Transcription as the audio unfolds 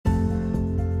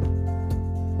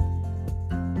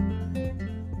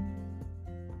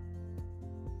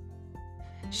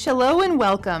Hello and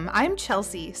welcome. I'm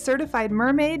Chelsea, certified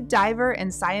mermaid, diver,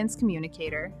 and science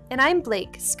communicator. And I'm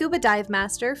Blake, scuba dive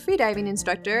master, freediving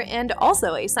instructor, and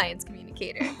also a science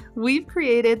communicator. We've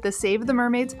created the Save the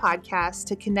Mermaids podcast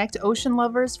to connect ocean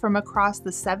lovers from across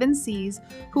the 7 seas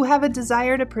who have a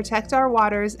desire to protect our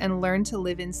waters and learn to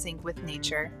live in sync with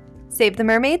nature. Save the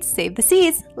mermaids, save the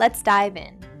seas. Let's dive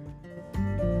in.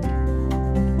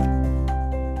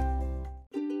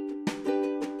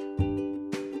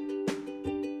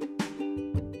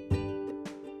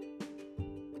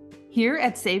 Here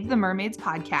at Save the Mermaids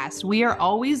podcast, we are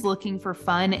always looking for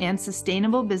fun and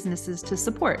sustainable businesses to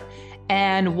support.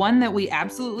 And one that we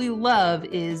absolutely love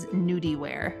is nudie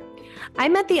wear. I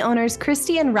met the owners,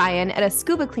 Christy and Ryan, at a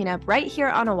scuba cleanup right here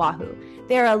on Oahu.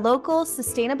 They are a local,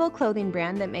 sustainable clothing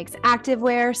brand that makes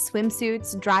activewear,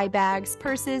 swimsuits, dry bags,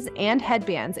 purses, and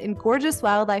headbands in gorgeous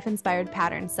wildlife-inspired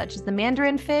patterns such as the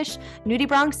mandarin fish,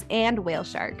 nudibranchs, and whale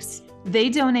sharks. They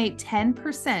donate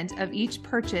 10% of each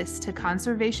purchase to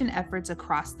conservation efforts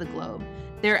across the globe.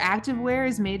 Their activewear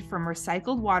is made from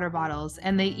recycled water bottles,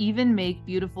 and they even make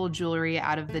beautiful jewelry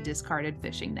out of the discarded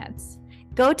fishing nets.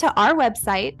 Go to our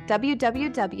website,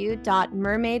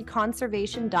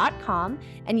 www.mermaidconservation.com,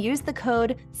 and use the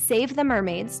code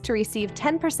SAVETHEMERMAIDS to receive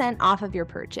 10% off of your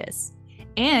purchase.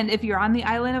 And if you're on the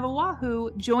island of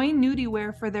Oahu, join Nudie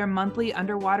Wear for their monthly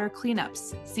underwater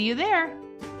cleanups. See you there!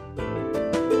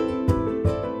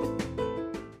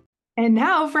 And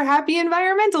now for happy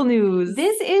environmental news.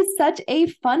 This is such a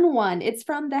fun one. It's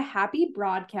from the Happy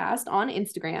Broadcast on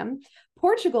Instagram.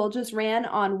 Portugal just ran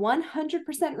on 100%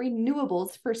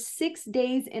 renewables for 6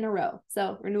 days in a row.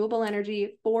 So renewable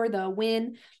energy for the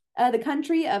win. The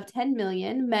country of 10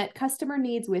 million met customer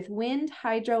needs with wind,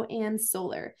 hydro, and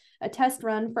solar. A test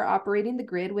run for operating the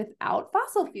grid without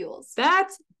fossil fuels.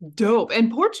 That's dope.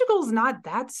 And Portugal's not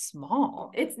that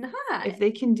small. It's not. If they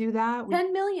can do that,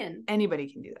 10 million.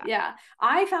 Anybody can do that. Yeah.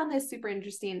 I found this super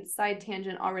interesting. Side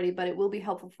tangent already, but it will be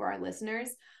helpful for our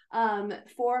listeners.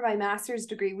 For my master's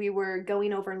degree, we were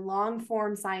going over long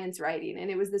form science writing, and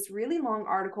it was this really long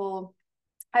article,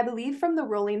 I believe from the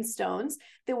Rolling Stones,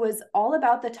 that was all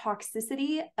about the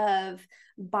toxicity of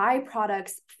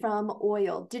byproducts from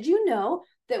oil. Did you know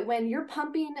that when you're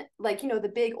pumping, like,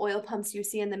 the big oil pumps you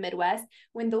see in the Midwest,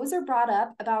 when those are brought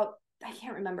up, about, I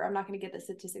can't remember, I'm not going to get the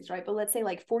statistics right, but let's say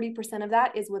like 40% of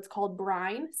that is what's called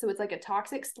brine. So it's like a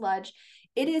toxic sludge.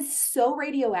 It is so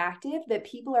radioactive that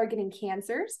people are getting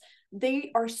cancers.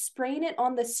 They are spraying it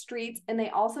on the streets. And they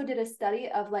also did a study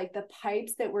of like the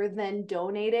pipes that were then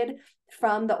donated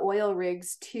from the oil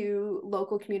rigs to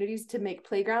local communities to make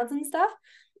playgrounds and stuff.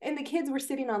 And the kids were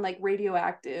sitting on like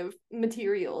radioactive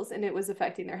materials, and it was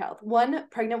affecting their health. One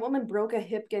pregnant woman broke a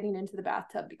hip getting into the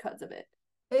bathtub because of it.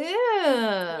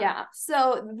 Yeah.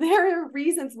 So there are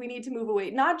reasons we need to move away,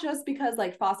 not just because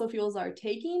like fossil fuels are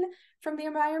taking from the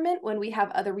environment when we have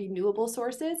other renewable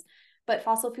sources, but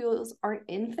fossil fuels aren't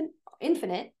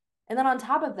infinite. And then on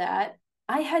top of that,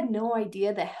 I had no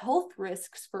idea the health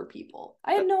risks for people.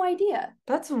 I had no idea.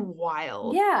 That's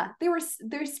wild. Yeah.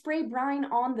 They spray brine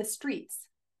on the streets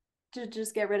to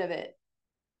just get rid of it.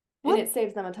 What? And it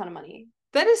saves them a ton of money.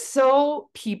 That is so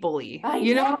people-y. I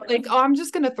know. Like, oh, I'm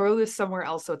just going to throw this somewhere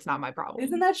else so it's not my problem.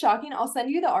 Isn't that shocking? I'll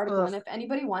send you the article. And if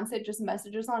anybody wants it, just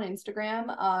message us on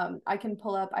Instagram. I can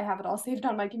pull up, I have it all saved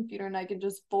on my computer, and I can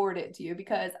just forward it to you,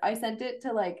 because I sent it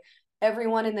to like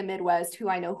everyone in the Midwest who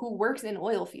I know who works in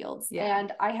oil fields. Yeah.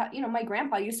 And I have, my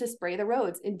grandpa used to spray the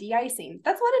roads in de-icing.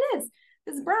 That's what it is.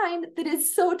 This brine that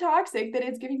is so toxic that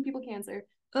it's giving people cancer.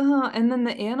 And then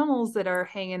the animals that are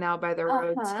hanging out by the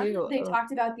road too. They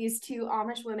talked about these 2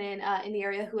 Amish women in the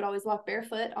area who would always walk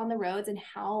barefoot on the roads, and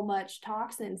how much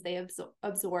toxins they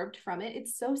absorbed from it.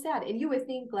 It's so sad. And you would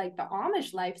think like the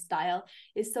Amish lifestyle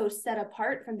is so set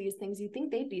apart from these things. You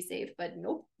think they'd be safe, but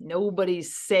nope.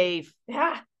 Nobody's safe.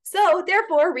 Yeah. So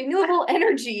therefore, renewable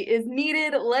energy is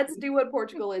needed. Let's do what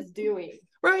Portugal is doing.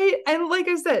 Right. And like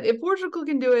I said, if Portugal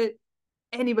can do it,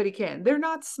 anybody can. They're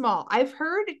not small. I've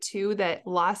heard too that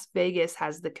Las Vegas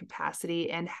has the capacity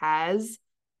and has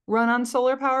run on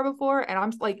solar power before. And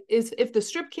I'm like, if the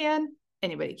Strip can,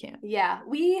 anybody can. Yeah.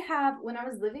 When I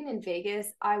was living in Vegas,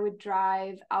 I would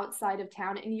drive outside of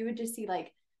town, and you would just see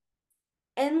like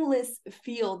endless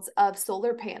fields of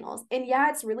solar panels. And yeah,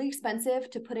 it's really expensive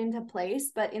to put into place,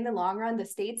 but in the long run, the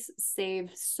states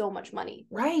save so much money.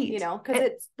 Right.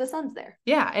 Because the sun's there.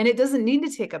 Yeah. And it doesn't need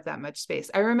to take up that much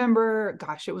space. I remember,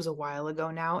 gosh, it was a while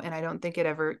ago now, and I don't think it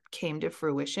ever came to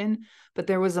fruition, but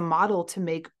there was a model to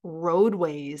make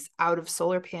roadways out of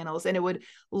solar panels, and it would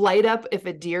light up. If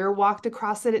a deer walked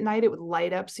across it at night, it would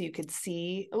light up so you could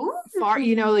see far,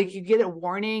 like you get a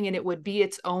warning, and it would be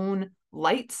its own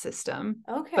light system,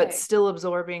 Okay. but still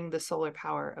absorbing the solar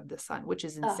power of the sun, which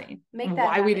is insane. Make that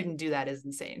Why we happen. didn't do that is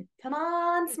insane. Come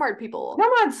on, smart people. Come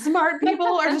on, smart people,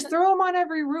 or just throw them on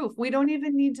every roof. We don't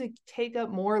even need to take up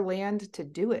more land to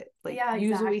do it. Like, Yeah,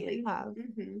 use what exactly. we have.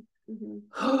 Mm-hmm.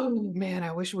 Oh man,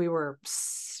 I wish we were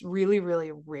really,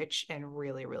 really rich and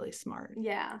really, really smart.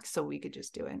 Yeah. So we could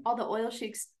just do it. All the oil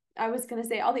sheiks, I was going to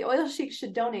say all the oil sheiks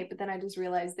should donate, but then I just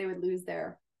realized they would lose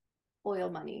their oil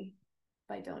money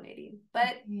by donating.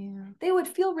 But yeah, they would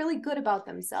feel really good about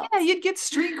themselves. Yeah, you'd get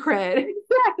street cred.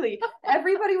 Exactly.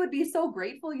 Everybody would be so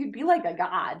grateful. You'd be like a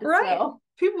god. Right. So.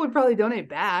 People would probably donate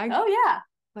back. Oh, yeah.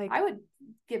 Like, I would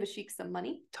give a sheik some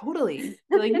money. Totally.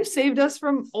 Like, you saved us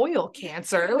from oil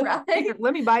cancer. Right.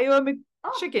 Let me buy you a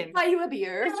McChicken. Buy you a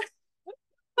beer.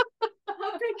 A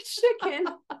big chicken.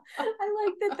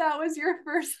 I like that was your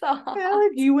first thought. Yeah,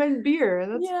 like you went beer.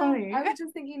 That's funny. I was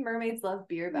just thinking mermaids love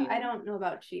beer, but I don't know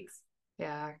about sheiks.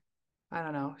 Yeah. I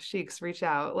don't know. Sheiks, reach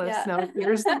out. Let us know if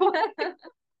yours.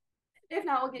 If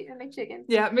not, we'll get you a McChicken.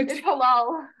 Yeah, It's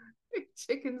halal.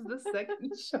 McChicken's the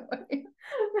second choice.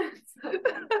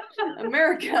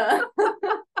 America.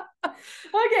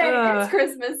 Okay, it's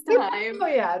Christmas time. Oh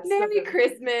yeah, it's Merry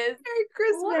Christmas. Merry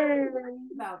Christmas. What are we learning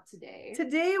about today?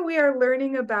 Today we are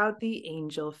learning about the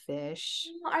angelfish.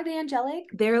 Are they angelic?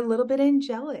 They're a little bit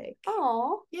angelic.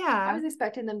 Oh, yeah. I was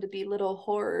expecting them to be little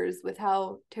horrors with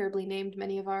how terribly named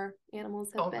many of our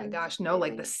animals have been. Oh my gosh, no,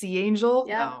 like the sea angel?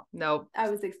 Yeah. No. I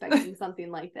was expecting something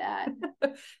like that.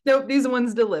 Nope, these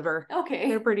ones deliver. Okay.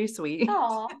 They're pretty sweet.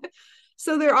 Aw.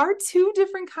 So there are two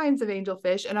different kinds of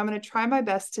angelfish, and I'm going to try my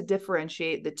best to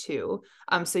differentiate the two.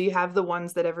 So you have the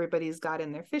ones that everybody's got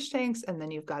in their fish tanks, and then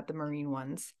you've got the marine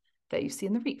ones that you see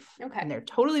in the reef. Okay. And they're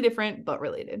totally different, but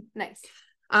related. Nice.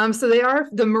 So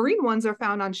the marine ones are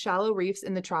found on shallow reefs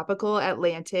in the tropical,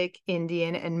 Atlantic,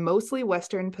 Indian, and mostly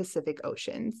Western Pacific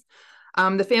Oceans.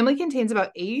 The family contains about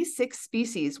 86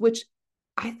 species, which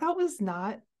I thought was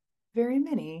not very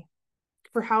many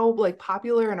for how like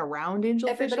popular and around angelfish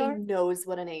Everybody are. knows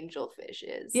what an angelfish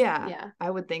is. Yeah. I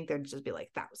would think there'd just be like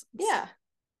thousands. Yeah.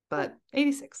 But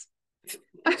 86.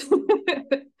 That's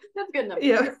good enough.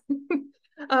 Yeah.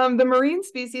 The marine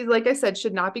species, like I said,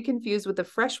 should not be confused with the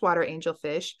freshwater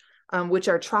angelfish, which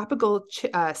are tropical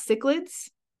cichlids.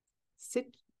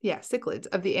 Cichlids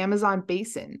of the Amazon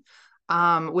basin,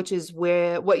 which is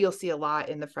what you'll see a lot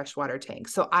in the freshwater tank.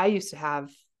 So I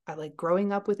like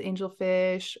growing up with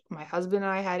angelfish. My husband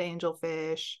and I had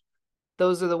angelfish.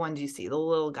 Those are the ones you see, the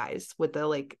little guys with the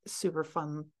like super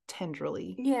fun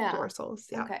tendrily dorsals.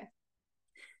 Yeah. Okay.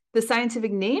 The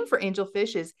scientific name for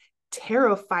angelfish is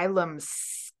Pterophyllum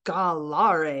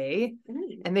scalare,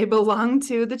 and they belong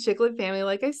to the cichlid family,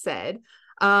 like I said.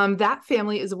 That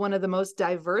family is one of the most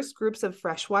diverse groups of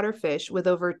freshwater fish with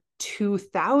over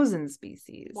 2,000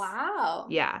 species. Wow.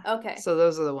 Yeah. Okay. So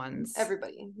those are the ones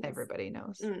everybody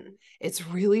knows. It's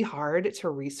really hard to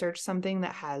research something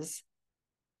that has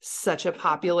such a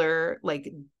popular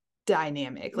like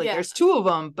dynamic. Like there's two of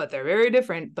them, but they're very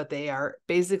different, but they are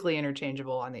basically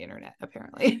interchangeable on the internet,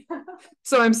 apparently.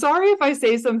 So I'm sorry if I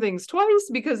say some things twice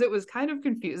because it was kind of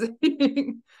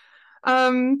confusing.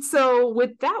 So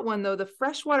with that one though, the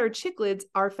freshwater cichlids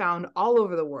are found all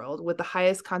over the world, with the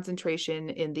highest concentration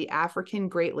in the African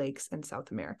Great Lakes and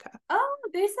South America. Oh,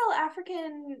 they sell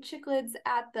African cichlids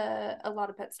at a lot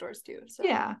of pet stores too. So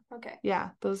yeah. Okay.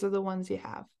 Yeah, those are the ones you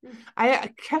have.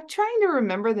 I kept trying to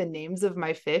remember the names of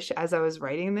my fish as I was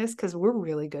writing this because we're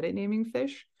really good at naming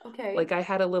fish. Okay. Like I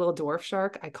had a little dwarf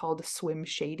shark I called Swim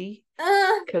Shady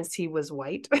because he was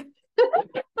white.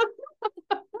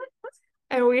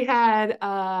 And we had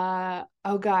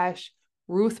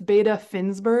Ruth Beta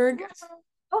Finsberg.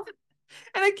 Oh.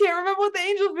 And I can't remember what the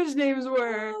angelfish names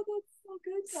were. Oh, that's so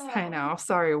good though. I know.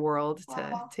 Sorry, world,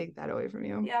 to take that away from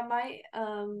you. Yeah, my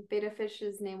beta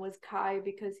fish's name was Kai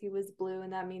because he was blue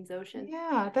and that means ocean.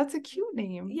 Yeah, that's a cute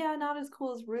name. Yeah, not as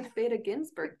cool as Ruth Beta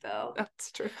Ginsburg though.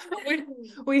 That's true.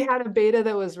 We had a beta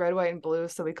that was red, white, and blue,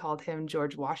 so we called him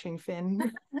George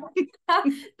Washington.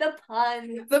 The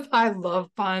puns. I love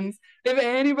puns. If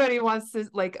anybody wants to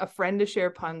like a friend to share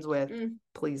puns with,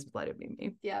 please let it be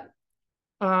me. Yeah.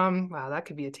 Wow, that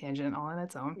could be a tangent all on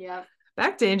its own. Yeah.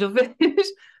 Back to angelfish.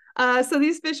 So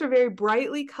these fish are very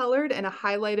brightly colored and a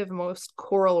highlight of most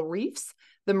coral reefs.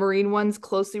 The marine ones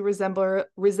closely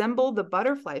resemble the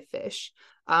butterfly fish,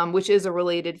 which is a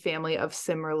related family of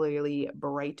similarly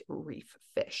bright reef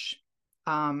fish.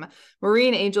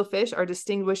 Marine angelfish are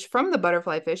distinguished from the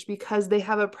butterfly fish because they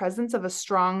have a presence of a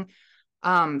strong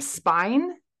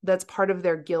spine that's part of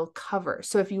their gill cover.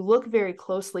 So if you look very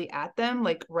closely at them,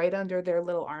 like right under their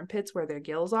little armpits where their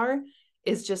gills are,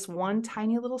 is just one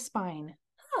tiny little spine.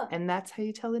 And that's how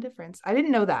you tell the difference. I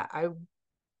didn't know that. I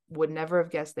would never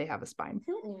have guessed they have a spine.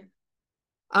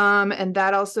 And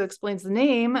that also explains the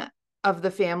name of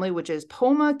the family, which is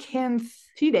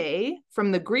Pomacanthidae,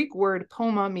 from the Greek word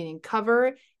poma, meaning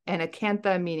cover, and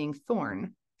acantha, meaning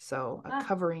thorn. So a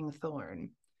covering thorn.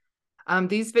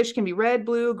 These fish can be red,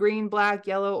 blue, green, black,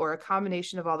 yellow, or a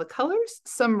combination of all the colors.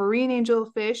 Some marine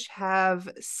angelfish have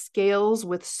scales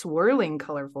with swirling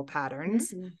colorful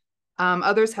patterns.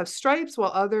 Others have stripes,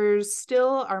 while others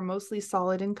still are mostly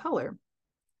solid in color.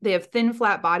 They have thin,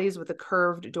 flat bodies with a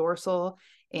curved dorsal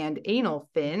and anal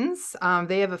fins.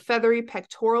 They have a feathery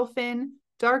pectoral fin,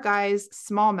 dark eyes,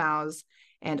 small mouths,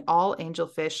 and all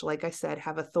angelfish, like I said,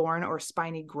 have a thorn or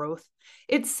spiny growth.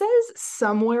 It says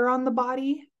somewhere on the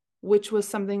body, which was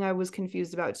something I was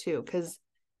confused about too, because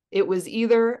it was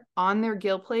either on their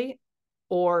gill plate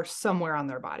or somewhere on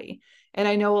their body. And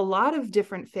I know a lot of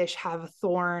different fish have a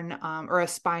thorn or a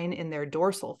spine in their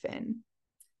dorsal fin.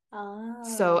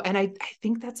 So, and I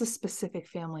think that's a specific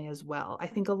family as well. I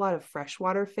think a lot of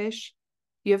freshwater fish,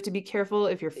 you have to be careful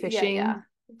if you're fishing.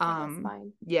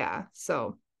 Yeah.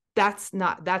 So that's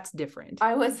different.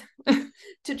 I was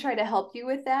to try to help you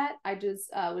with that. I just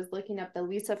was looking up the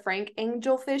Lisa Frank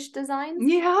angelfish designs.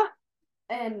 Yeah.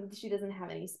 And she doesn't have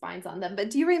any spines on them. But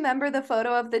do you remember the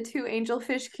photo of the two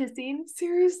angelfish kissing?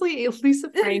 Seriously, Lisa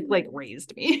Frank like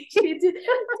raised me. She did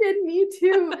me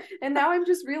too. And now I'm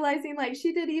just realizing like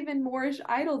she did even Moorish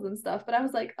idols and stuff. But I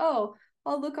was like, oh,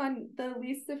 I'll look on the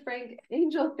Lisa Frank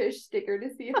angelfish sticker to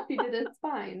see if she did a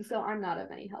spine. So I'm not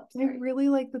of any help. Sorry. I really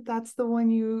like that that's the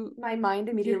one my mind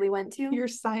immediately went to. Your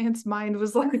science mind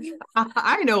was like,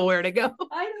 I know where to go.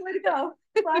 I know where to go.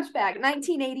 Flashback,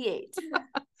 1988.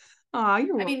 Oh,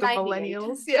 you're welcome,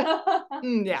 millennials. Yeah.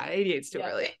 Yeah, 88's too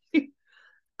early.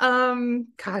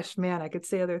 Gosh, man, I could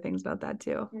say other things about that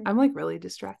too. I'm like really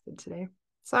distracted today.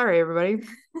 Sorry, everybody.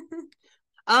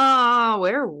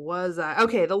 Where was I?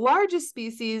 Okay, the largest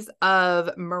species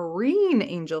of marine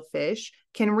angelfish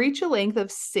can reach a length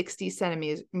of 60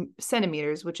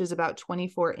 centimeters, which is about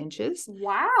 24 inches.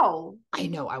 Wow. I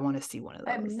know, I want to see one of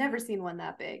those. I've never seen one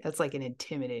that big. That's like an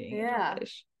intimidating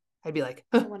angelfish. I'd be like,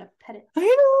 I want to pet it.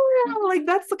 I know, like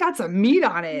that's got some meat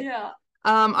on it. Yeah.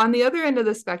 On the other end of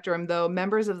the spectrum, though,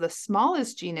 members of the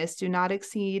smallest genus do not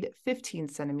exceed 15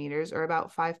 centimeters or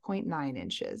about 5.9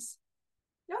 inches.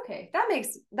 Okay,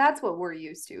 that's what we're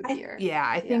used to here.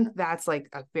 I think that's like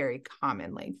a very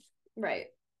common length. Right.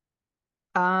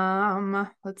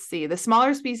 Let's see. The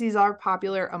smaller species are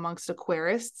popular amongst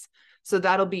aquarists, so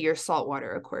that'll be your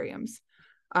saltwater aquariums.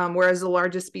 Whereas the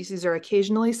largest species are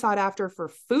occasionally sought after for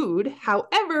food.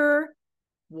 However,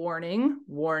 warning,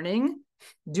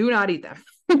 do not eat them.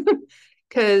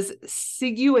 Because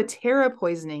ciguatera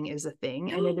poisoning is a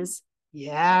thing, and it is,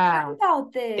 I heard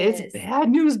about this. It's bad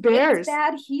news bears. It's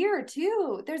bad here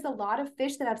too. There's a lot of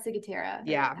fish that have ciguatera.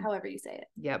 Yeah. However you say it.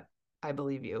 Yep. I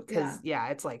believe you. Because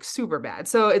it's like super bad.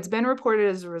 So it's been reported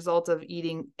as a result of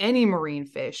eating any marine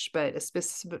fish, but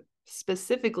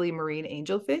specifically marine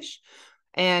angelfish.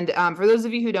 And for those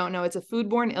of you who don't know, it's a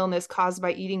foodborne illness caused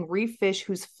by eating reef fish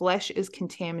whose flesh is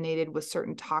contaminated with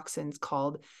certain toxins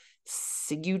called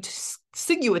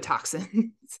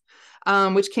ciguatoxins,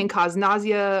 which can cause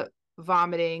nausea,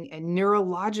 vomiting, and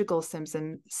neurological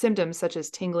symptoms such as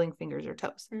tingling fingers or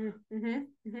toes.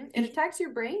 It attacks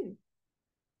your brain.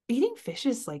 Eating fish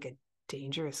is like a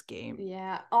dangerous game.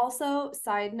 Yeah. Also,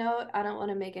 side note, I don't want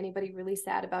to make anybody really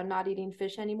sad about not eating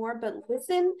fish anymore, but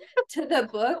listen to the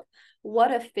book,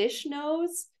 What a Fish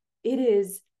Knows. It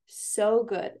is so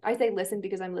good. I say listen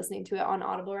because I'm listening to it on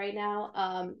Audible right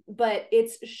now. But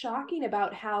it's shocking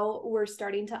about how we're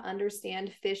starting to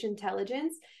understand fish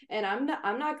intelligence. And I'm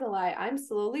not gonna lie, I'm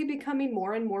slowly becoming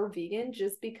more and more vegan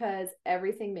just because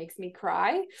everything makes me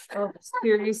cry. Oh,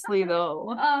 seriously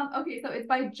though. Okay, so it's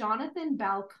by Jonathan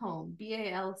Balcombe,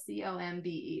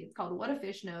 Balcombe. It's called What a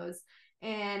Fish Knows.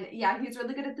 And yeah, he's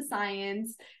really good at the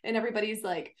science, and everybody's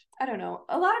like, I don't know,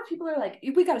 a lot of people are like,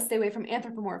 we got to stay away from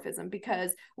anthropomorphism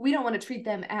because we don't want to treat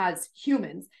them as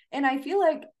humans. And I feel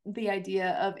like the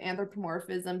idea of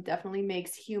anthropomorphism definitely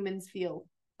makes humans feel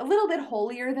a little bit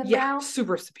holier than thou.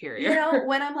 Super superior. You know,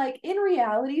 when I'm like, in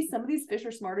reality, some of these fish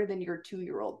are smarter than your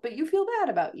 2-year-old, but you feel bad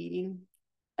about eating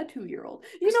a 2-year-old.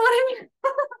 You know what I mean?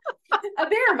 A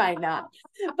bear might not,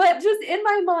 but just in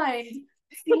my mind,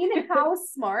 seeing how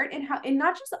smart and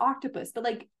not just octopus, but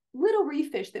like little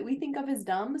reef fish that we think of as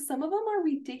dumb, some of them are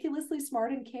ridiculously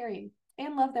smart and caring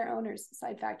and love their owners.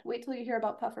 Side fact, wait till you hear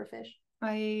about puffer fish.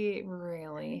 I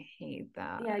really hate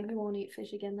that. Yeah, you won't eat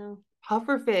fish again though.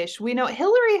 Pufferfish. We know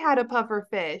Hillary had a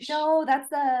pufferfish. No, that's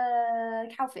the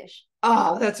cowfish.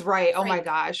 Oh, that's right. Oh my Frank.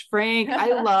 gosh. Frank.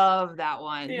 I love that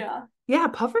one. Yeah. Yeah,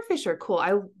 pufferfish are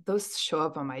cool. Those show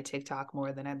up on my TikTok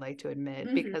more than I'd like to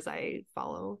admit because I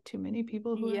follow too many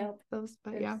people who have those.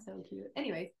 But They're yeah. so cute.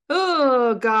 Anyway.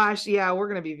 Oh gosh. Yeah, we're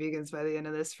gonna be vegans by the end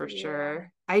of this for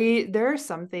sure. There are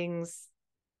some things.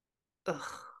 Ugh.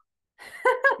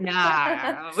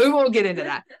 Nah, we won't get into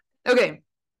that. Okay.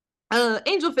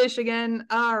 Angelfish again.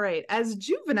 All right. As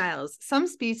juveniles, some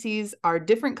species are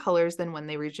different colors than when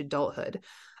they reach adulthood,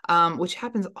 which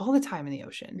happens all the time in the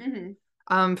ocean.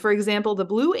 For example, the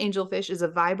blue angelfish is a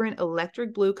vibrant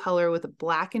electric blue color with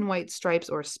black and white stripes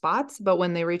or spots, but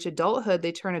when they reach adulthood,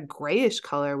 they turn a grayish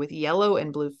color with yellow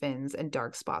and blue fins and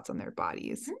dark spots on their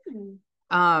bodies.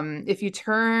 If you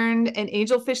turn an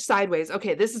angelfish sideways,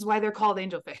 okay, this is why they're called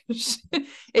angelfish.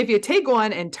 If you take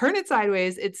one and turn it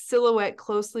sideways, its silhouette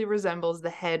closely resembles the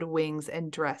head, wings,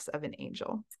 and dress of an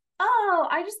angel. Oh,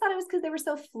 I just thought it was because they were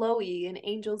so flowy and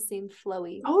angels seem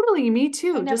flowy. Totally, me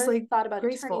too. I never just like thought about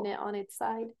graceful. turning it on its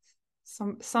side.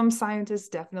 Some scientists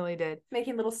definitely did.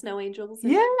 Making little snow angels.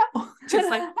 Yeah. Just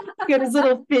like get his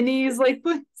little finnies. Like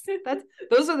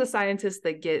those are the scientists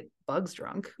that get bugs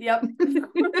drunk. Yep.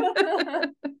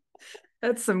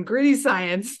 That's some gritty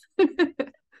science.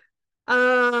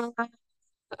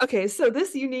 Okay, so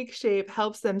this unique shape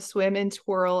helps them swim and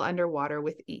twirl underwater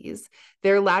with ease.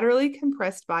 Their laterally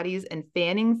compressed bodies and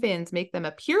fanning fins make them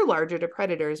appear larger to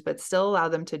predators, but still allow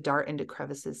them to dart into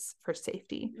crevices for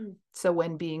safety. So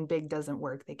when being big doesn't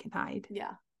work, they can hide.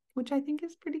 Yeah. Which I think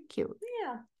is pretty cute.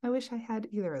 Yeah. I wish I had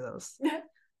either of those.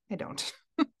 I don't.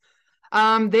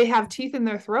 They have teeth in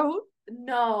their throat.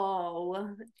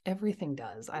 No. Everything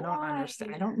does. I don't Why?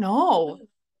 understand. I don't know.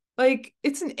 Like,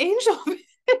 it's an angel.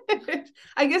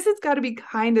 I guess it's got to be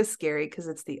kind of scary because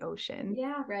it's the ocean.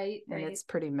 Yeah, right. And it's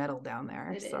pretty metal down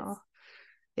there. It so is.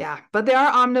 yeah, but they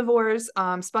are omnivores.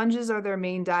 Sponges are their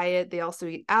main diet. They also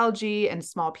eat algae and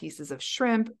small pieces of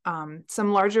shrimp.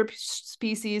 Some larger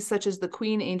species, such as the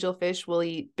queen angelfish, will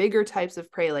eat bigger types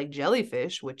of prey like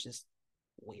jellyfish, which is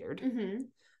weird.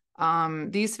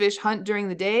 These fish hunt during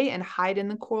the day and hide in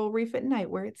the coral reef at night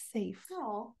where it's safe.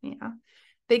 Oh. Yeah.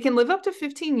 They can live up to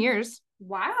 15 years.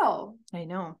 Wow. I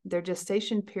know. Their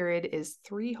gestation period is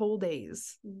 3 whole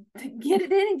days. Get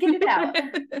it in and get it out.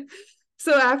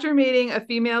 So after mating, a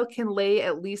female can lay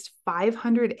at least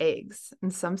 500 eggs,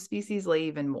 and some species lay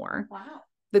even more. Wow.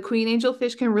 The queen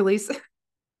angelfish can release,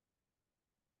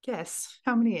 guess,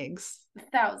 how many eggs?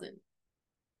 1,000.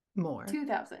 More.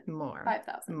 2,000. More.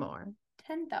 5,000. More.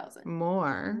 10,000.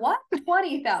 More. What?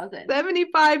 20,000.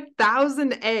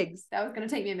 75,000 eggs. That was going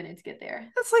to take me a minute to get there.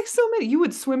 That's like so many. You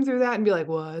would swim through that and be like,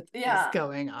 what is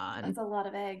going on? That's a lot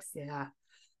of eggs. Yeah.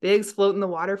 The eggs float in the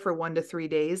water for 1 to 3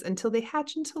 days until they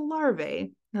hatch into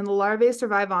larvae. And the larvae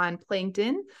survive on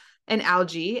plankton and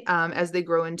algae as they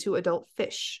grow into adult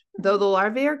fish. Though the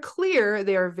larvae are clear,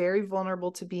 they are very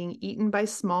vulnerable to being eaten by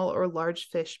small or large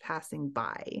fish passing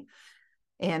by.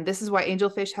 And this is why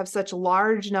angelfish have such a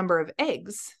large number of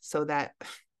eggs, so that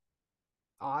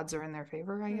odds are in their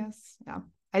favor, I guess. Yeah.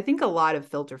 I think a lot of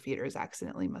filter feeders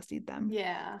accidentally must eat them.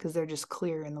 Yeah. Because they're just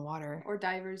clear in the water. Or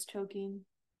divers choking.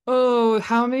 Oh,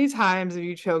 how many times have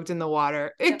you choked in the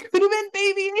water? It could have been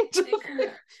baby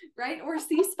angelfish. Right? Or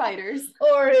sea spiders.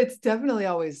 Or it's definitely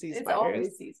always sea spiders. It's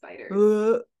always sea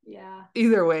spiders. Yeah.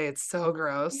 Either way, it's so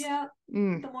gross. Yeah.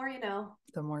 The more you know.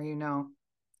 The more you know.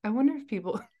 I wonder if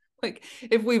people... like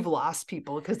if we've lost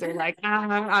people because they're like,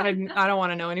 I don't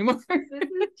want to know anymore. This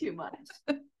is too much.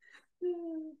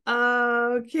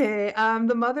 Okay.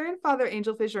 The mother and father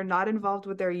angelfish are not involved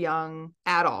with their young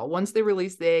at all. Once they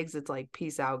release the eggs, it's like,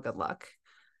 peace out, good luck.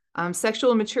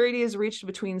 Sexual maturity is reached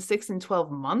between 6 and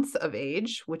 12 months of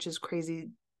age, which is crazy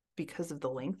because of the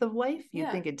length of life.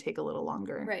 You'd think it'd take a little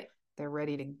longer. Right. They're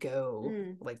ready to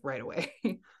go like right away.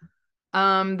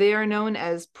 They are known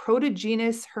as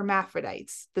protogenous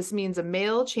hermaphrodites. This means a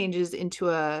male changes into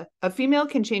a female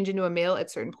can change into a male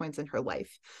at certain points in her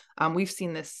life. We've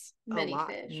seen this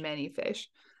many fish.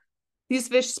 These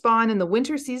fish spawn in the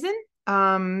winter season.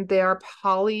 They are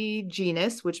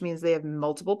polygynous, which means they have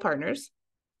multiple partners.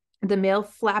 The male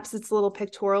flaps its little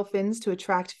pectoral fins to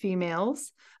attract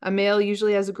females. A male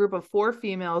usually has a group of 4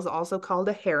 females, also called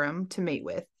a harem, to mate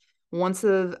with. One of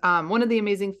the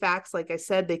amazing facts, like I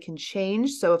said, they can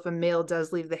change. So if a male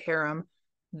does leave the harem,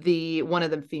 one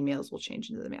of the females will change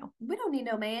into the male. We don't need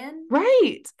no man.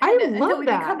 Right. I love we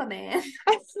that. Become a man.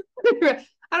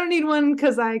 I don't need one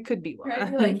because I could be one.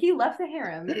 Right? Like, he left the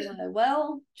harem. Like,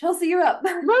 well, Chelsea, you're up.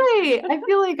 Right. I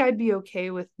feel like I'd be okay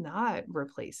with not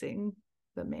replacing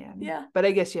the man. Yeah. But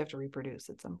I guess you have to reproduce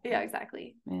at some point. Yeah,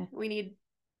 exactly. Yeah. We need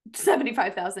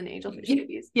 75,000 angelfish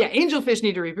babies. Yeah, angelfish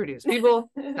need to reproduce.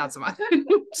 People, not so much.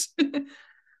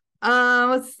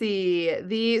 Let's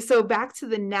see. So back to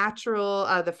the natural,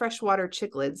 the freshwater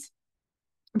cichlids.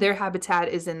 Their habitat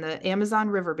is in the Amazon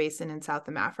River Basin in South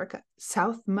Africa.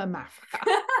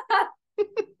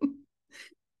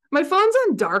 My phone's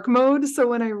on dark mode, so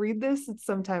when I read this, it's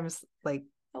sometimes like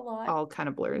a lot. All kind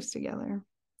of blurs together.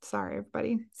 Sorry,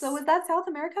 everybody. So was that South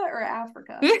America or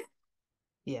Africa?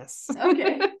 Yes.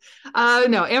 Okay.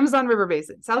 No, Amazon River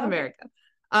Basin, South America.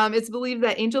 It's believed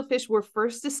that angelfish were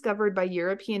first discovered by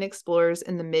European explorers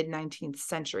in the mid-19th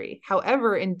century.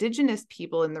 However, indigenous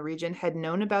people in the region had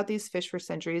known about these fish for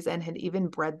centuries and had even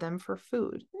bred them for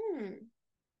food.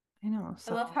 I know.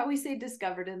 So. I love how we say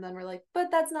discovered and then we're like, but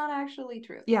that's not actually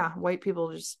true. Yeah, white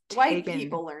people just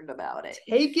people learned about it.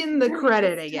 Taking the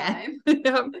credit again.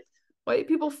 White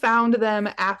people found them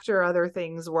after other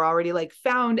things were already like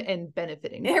found and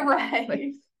benefiting. Yeah, right.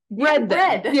 Like,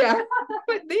 bread. Yeah.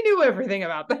 But they knew everything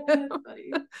about them.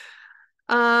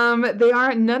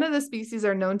 None of the species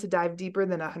are known to dive deeper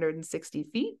than 160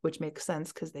 feet, which makes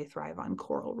sense because they thrive on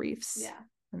coral reefs. Yeah.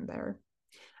 And they're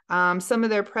some of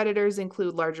their predators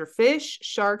include larger fish,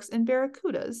 sharks, and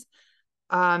barracudas.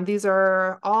 These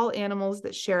are all animals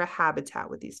that share a habitat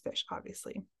with these fish,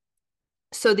 obviously.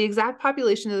 So the exact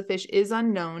population of the fish is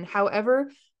unknown. However,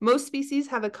 most species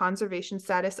have a conservation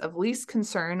status of least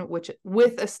concern,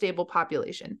 with a stable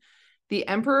population. The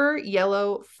emperor,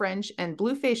 yellow, French, and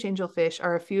blue-faced angelfish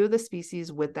are a few of the species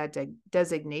with that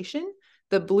designation.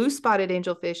 The blue-spotted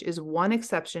angelfish is one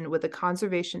exception with a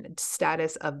conservation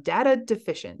status of data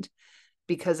deficient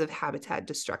because of habitat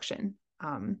destruction.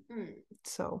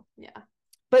 So, yeah.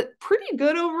 But pretty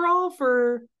good overall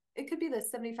for... It could be the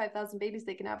 75,000 babies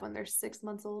they can have when they're 6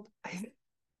 months old.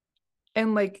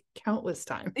 And like countless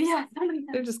times. Yeah.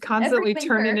 They're just constantly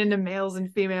turning into males and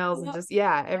females and just,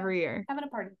 every year. Having a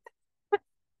party.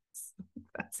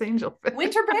 That's angelfish.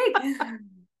 Winter break.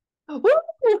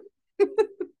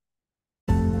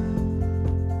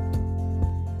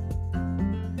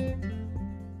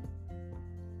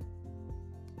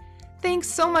 Thanks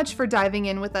so much for diving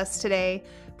in with us today.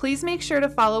 Please make sure to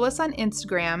follow us on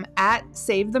Instagram at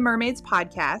Save the Mermaids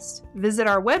Podcast. Visit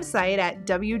our website at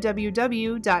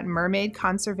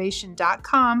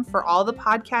www.mermaidconservation.com for all the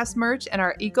podcast merch and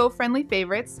our eco-friendly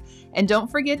favorites. And don't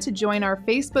forget to join our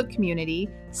Facebook community,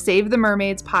 Save the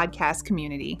Mermaids Podcast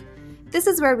Community. This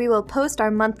is where we will post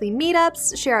our monthly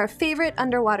meetups, share our favorite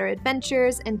underwater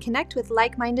adventures, and connect with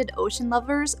like-minded ocean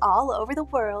lovers all over the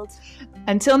world.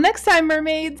 Until next time,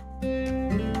 mermaids!